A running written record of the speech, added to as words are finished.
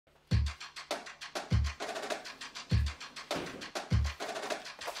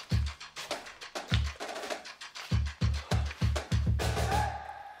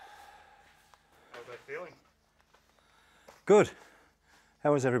Good.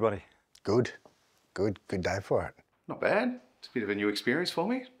 How was everybody? Good. Good day for it. Not bad. It's a bit of a new experience for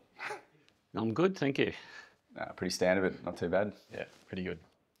me. I'm good, thank you. Pretty standard, but not too bad. Yeah, pretty good.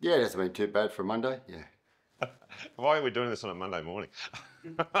 Yeah, it hasn't been too bad for a Monday, yeah. Why are we doing this on a Monday morning?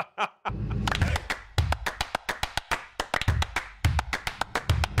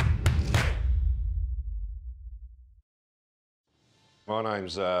 My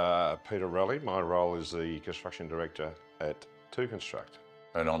name's Peter Raleigh. My role is the Construction Director at 2Construct.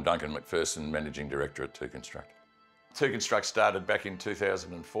 And I'm Duncan McPherson, Managing Director at 2Construct. 2Construct started back in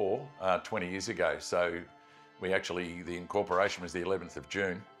 2004, 20 years ago. So the incorporation was the 11th of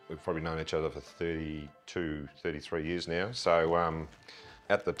June. We've probably known each other for 32, 33 years now. So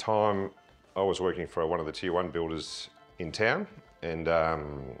at the time, I was working for one of the Tier 1 builders in town, and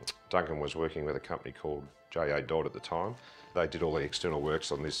Duncan was working with a company called J.A. Dodd at the time. They did all the external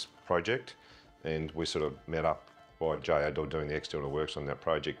works on this project, and we sort of met up by J.A. Dodd doing the external works on that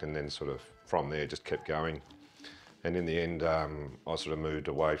project, and then sort of from there just kept going. And in the end, I sort of moved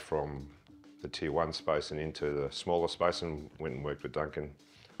away from the Tier 1 space and into the smaller space and went and worked with Duncan.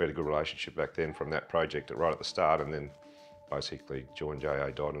 We had a good relationship back then from that project right at the start, and then basically joined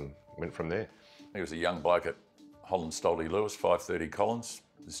J.A. Dodd and went from there. He was a young bloke at Holland Stolte Lewis, 530 Collins,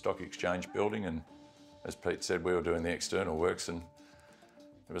 the Stock Exchange building, and as Pete said, we were doing the external works, and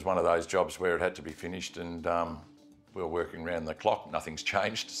it was one of those jobs where it had to be finished, and we were working around the clock. Nothing's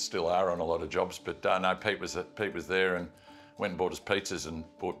changed, still are on a lot of jobs, but no, Pete was there and went and bought us pizzas and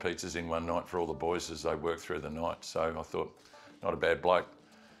bought pizzas in one night for all the boys as they worked through the night. So I thought, not a bad bloke,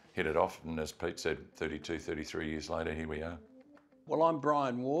 hit it off, and as Pete said, 32, 33 years later, here we are. Well, I'm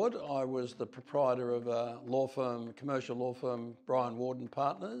Brian Ward. I was the proprietor of a law firm, commercial law firm, Brian Ward and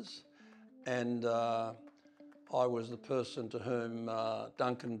Partners, and I was the person to whom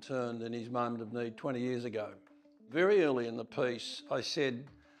Duncan turned in his moment of need 20 years ago. Very early in the piece, I said,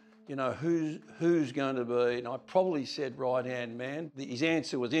 you know, who's going to be, and I probably said right-hand man. His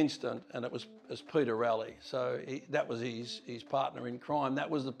answer was instant, and it was Peter Raleigh. So that was his partner in crime. That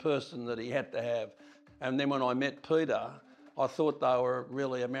was the person that he had to have. And then when I met Peter, I thought they were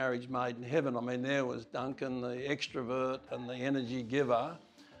really a marriage made in heaven. I mean, there was Duncan, the extrovert and the energy giver,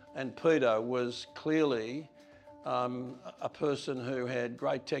 and Peter was clearly a person who had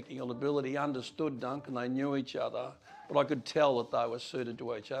great technical ability, understood Duncan, they knew each other, but I could tell that they were suited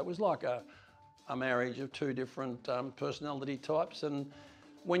to each other. It was like a marriage of two different personality types, and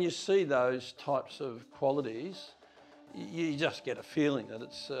when you see those types of qualities, you just get a feeling that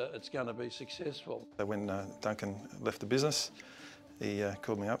it's going to be successful. When Duncan left the business, he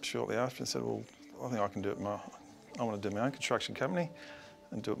called me up shortly after and said, well, I think I can do it I want to do my own construction company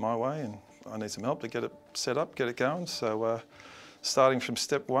and do it my way, and I need some help to get it set up, get it going. So starting from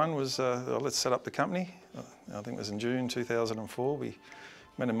step one was let's set up the company. I think it was in June 2004. We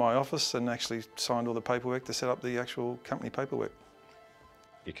met in my office and actually signed all the paperwork to set up the actual company paperwork.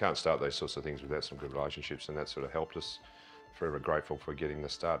 You can't start those sorts of things without some good relationships, and that sort of helped us. Forever grateful for getting the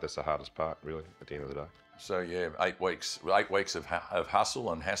start. That's the hardest part, really, at the end of the day. So yeah, 8 weeks of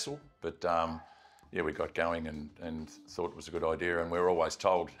hustle and hassle, but yeah, we got going and thought it was a good idea, and we were always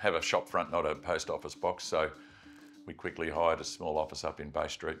told, have a shop front, not a post office box, so we quickly hired a small office up in Bay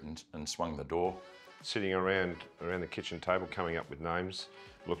Street and swung the door. Sitting around the kitchen table, coming up with names,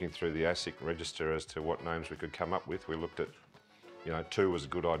 looking through the ASIC register as to what names we could come up with. We looked at, you know, 2 was a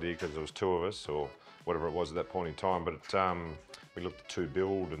good idea because there was 2 of us, or whatever it was at that point in time, but we looked at 2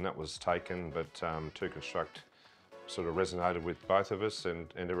 Build and that was taken, but 2Construct sort of resonated with both of us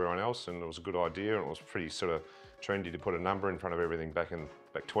and everyone else, and it was a good idea, and it was pretty sort of trendy to put a number in front of everything back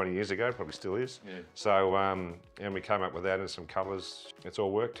 20 years ago, probably still is. Yeah. So, and we came up with that and some colours. It's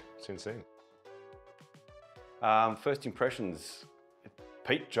all worked since then. First impressions,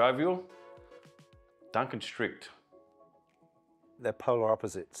 Pete, jovial, Duncan, strict. They're polar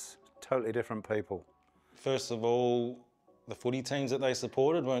opposites, totally different people. First of all, the footy teams that they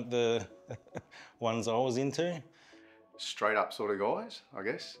supported weren't the ones I was into. Straight up sort of guys, I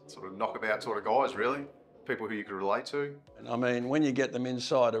guess. Sort of knockabout sort of guys, really. People who you could relate to. And I mean, when you get them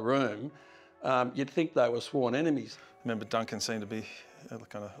inside a room, you'd think they were sworn enemies. I remember Duncan seemed to be a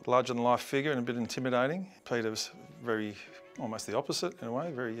kind of larger-than-life figure and a bit intimidating. Peter was almost the opposite in a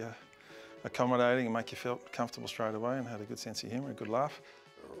way, very accommodating and make you feel comfortable straight away, and had a good sense of humour, a good laugh.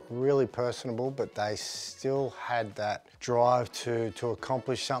 Really personable, but they still had that drive to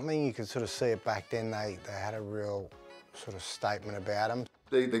accomplish something. You could sort of see it back then. They had a real sort of statement about them.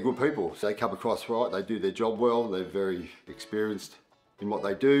 They're good people. They come across right, they do their job well, they're very experienced in what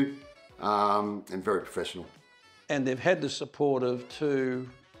they do, and very professional. And they've had the support of 2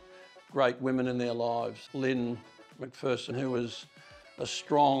 great women in their lives, Lynn McPherson, who was a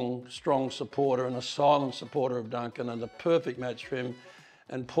strong supporter and a silent supporter of Duncan and a perfect match for him,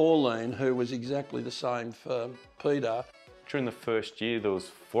 and Pauline, who was exactly the same for Peter. During the first year, there was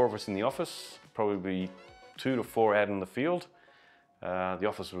 4 of us in the office, probably 2 to 4 out in the field. The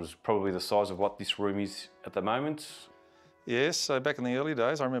office was probably the size of what this room is at the moment. Yes, so back in the early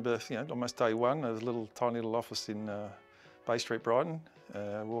days, I remember, almost day one, there was a tiny little office in Bay Street, Brighton.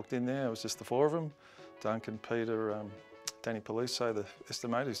 Walked in there, it was just the 4 of them. Duncan, Peter, Danny Peluso, the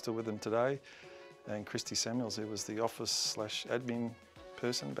estimator, who's still with them today, and Christy Samuels, who was the office/admin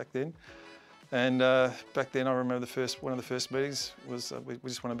person back then. And back then I remember one of the first meetings was we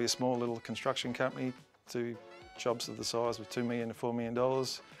just want to be a small little construction company, do jobs of the size of $2 million to $4 million,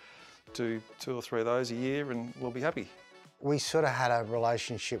 do 2 or 3 of those a year and we'll be happy. We sort of had a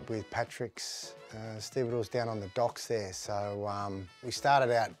relationship with Patrick's stevedores down on the docks there. So we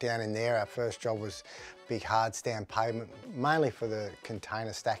started out down in there. Our first job was big hard stand pavement, mainly for the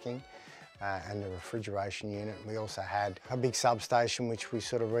container stacking and the refrigeration unit. We also had a big substation which we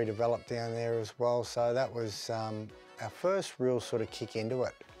sort of redeveloped down there as well. So that was our first real sort of kick into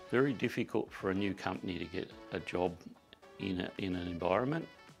it. Very difficult for a new company to get a job in an environment.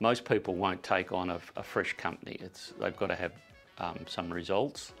 Most people won't take on a fresh company. They've got to have some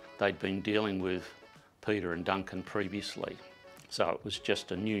results. They'd been dealing with Peter and Duncan previously, so it was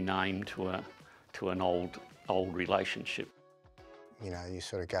just a new name to an old relationship. You know, you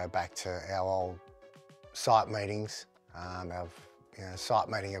sort of go back to our old site meetings. Site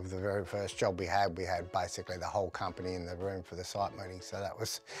meeting of the very first job we had basically the whole company in the room for the site meeting, so that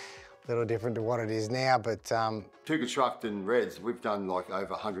was a little different to what it is now. But 2Construct and Reds, we've done like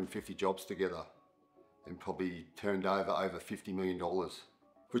over 150 jobs together and probably turned over $50 million,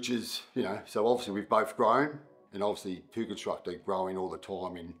 which is, so obviously we've both grown, and obviously 2Construct are growing all the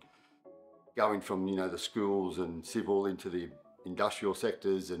time in going from, the schools and civil into the industrial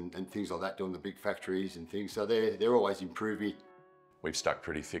sectors and things like that, doing the big factories and things. So they're always improving. We've stuck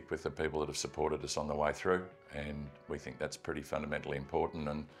pretty thick with the people that have supported us on the way through, and we think that's pretty fundamentally important,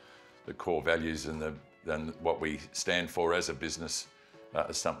 and the core values and what we stand for as a business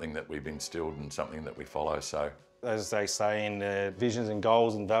is something that we've instilled and something that we follow. So, as they say in visions and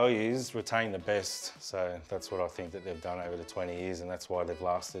goals and values, retain the best. So that's what I think that they've done over the 20 years, and that's why they've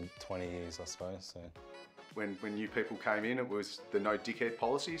lasted 20 years, I suppose. So. When new people came in, it was the no dickhead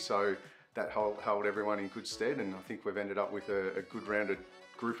policy, so that held everyone in good stead, and I think we've ended up with a good rounded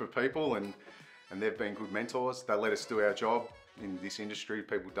group of people, and they've been good mentors. They let us do our job. In this industry,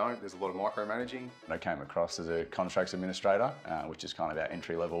 people don't. There's a lot of micromanaging. I came across as a contracts administrator, which is kind of our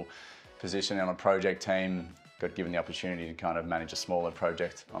entry-level position on a project team. Got given the opportunity to kind of manage a smaller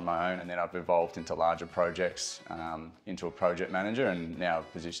project on my own, and then I've evolved into larger projects, into a project manager, and now a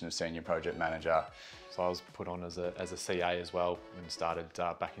position of senior project manager. So I was put on as a CA as well, and started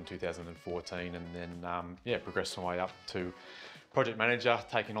back in 2014, and then progressed my way up to project manager,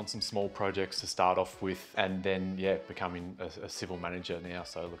 taking on some small projects to start off with, and then becoming a civil manager now,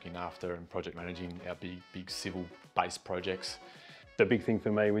 so looking after and project managing our big civil-based projects. The big thing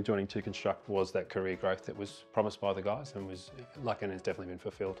for me with joining 2Construct was that career growth that was promised by the guys, and was lucky and has definitely been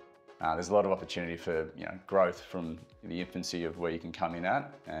fulfilled. There's a lot of opportunity for growth from the infancy of where you can come in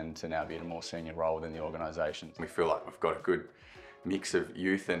at, and to now be in a more senior role within the organisation. We feel like we've got a good mix of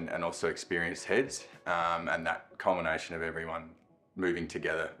youth and also experienced heads, and that culmination of everyone moving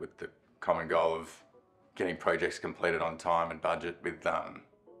together with the common goal of getting projects completed on time and budget with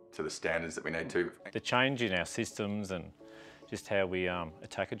to the standards that we need to. The change in our systems and just how we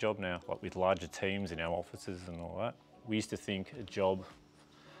attack a job now, like with larger teams in our offices and all that. We used to think $1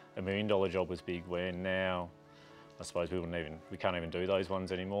 million job was big, where now I suppose we can't even do those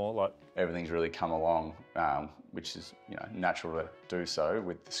ones anymore. Like everything's really come along, which is natural to do so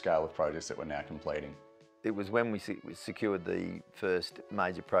with the scale of projects that we're now completing. It was when we secured the first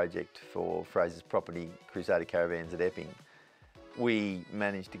major project for Fraser's property, Crusader Caravans at Epping. We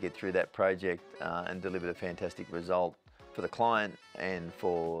managed to get through that project and delivered a fantastic result for the client and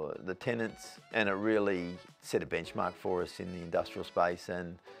for the tenants, and it really set a benchmark for us in the industrial space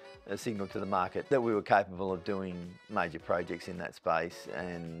and a signal to the market that we were capable of doing major projects in that space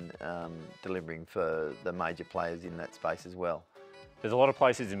and delivering for the major players in that space as well. There's a lot of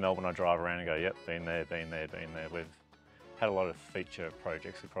places in Melbourne I drive around and go, yep, been there, been there, been there. We've had a lot of feature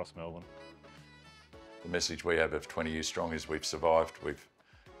projects across Melbourne. The message we have of 20 years strong is we've survived. We've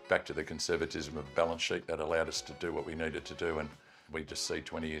back to the conservatism of the balance sheet that allowed us to do what we needed to do, and we just see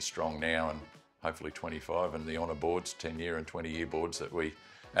 20 years strong now, and hopefully 25, and the honour boards, 10-year and 20-year boards that we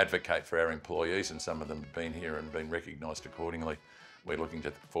advocate for our employees, and some of them have been here and been recognised accordingly. we're looking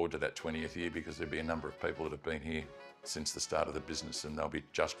forward to that 20th year because there'll be a number of people that have been here since the start of the business, and they'll be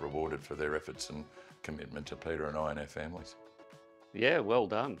just rewarded for their efforts and commitment to Peter and I and our families. Yeah, well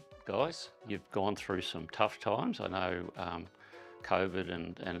done, guys. You've gone through some tough times. I know COVID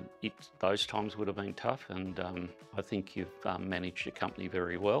and those times would have been tough, and I think you've managed your company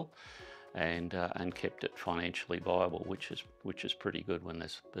very well and kept it financially viable, which is pretty good when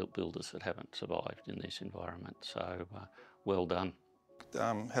there's builders that haven't survived in this environment. So well done.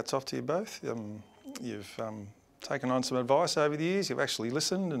 Hats off to you both. You've taken on some advice over the years. You've actually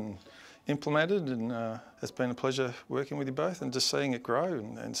listened and implemented, and it's been a pleasure working with you both and just seeing it grow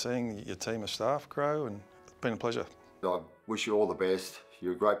and seeing your team of staff grow, and it's been a pleasure. I wish you all the best.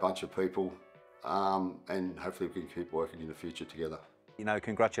 You're a great bunch of people, and hopefully we can keep working in the future together. You know,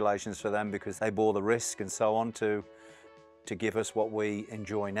 congratulations for them because they bore the risk and so on to give us what we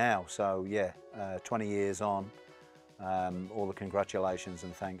enjoy now. So yeah, 20 years on, all the congratulations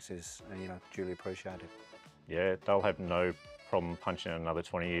and thanks is duly appreciated. Yeah, they'll have no problem punching in another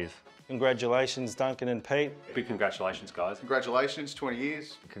 20 years. Congratulations, Duncan and Pete. Big congratulations, guys. Congratulations, 20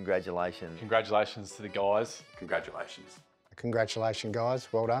 years. Congratulations. Congratulations to the guys. Congratulations. Congratulations, guys.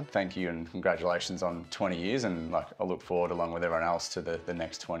 Well done. Thank you and congratulations on 20 years, and I look forward, along with everyone else, to the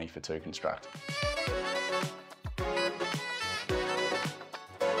next 20 for 2Construct.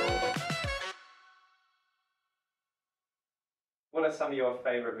 What are some of your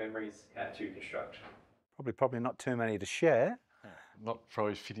favourite memories at 2Construct? Probably not too many to share. Not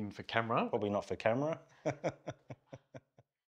probably fitting for camera. Probably not for camera.